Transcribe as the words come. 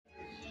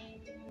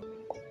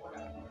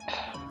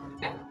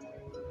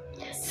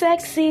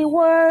sexy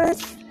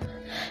words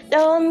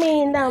don't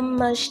mean that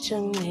much to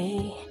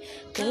me,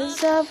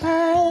 'cause I've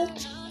heard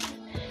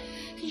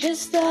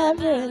just that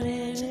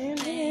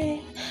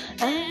really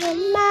and a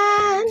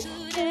man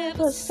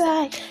never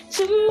say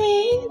to me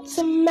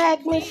to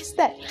make me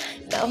stay.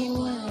 No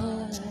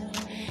one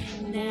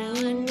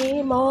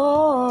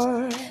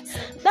anymore.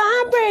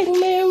 Don't bring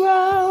me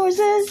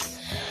roses,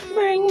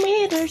 bring me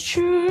the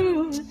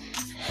truth.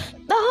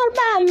 Don't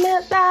buy me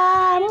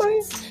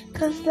diamonds,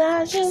 'cause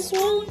I just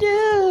won't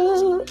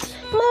do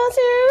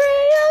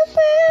material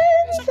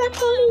things. I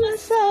put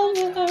myself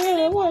if I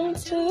really want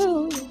to.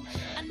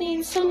 I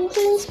need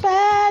something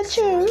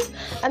special,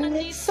 I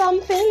need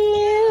something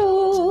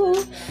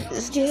new.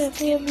 Just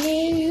give me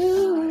you.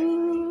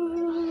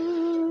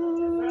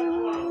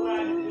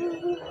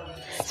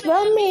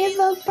 Spell me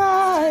the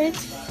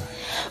parts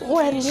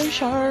when you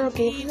sure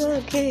give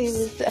the kiss.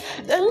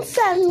 Don't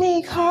send me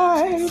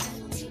cards,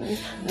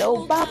 no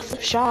box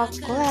of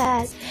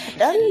chocolate.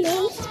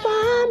 Don't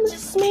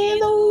promise me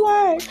the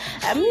word.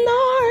 I'm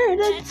not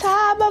the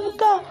type of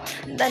girl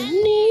that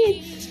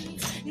needs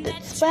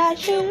that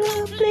special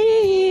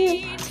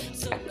plea.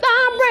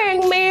 Don't bring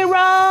me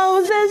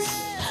roses,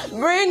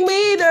 bring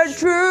me the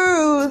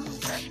truth.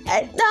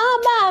 And don't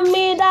buy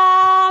me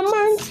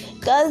diamonds,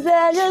 'cause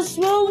they're just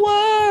the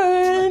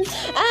word.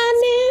 I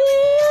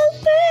need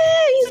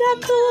things I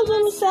could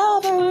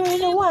myself, I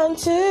really want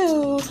to.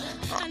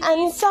 I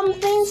need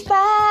something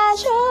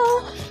special,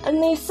 I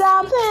need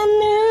something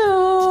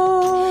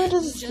new.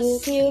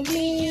 Just give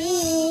me you,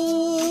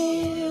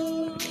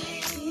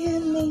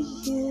 give me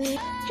you.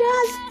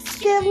 Just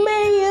give me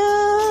you.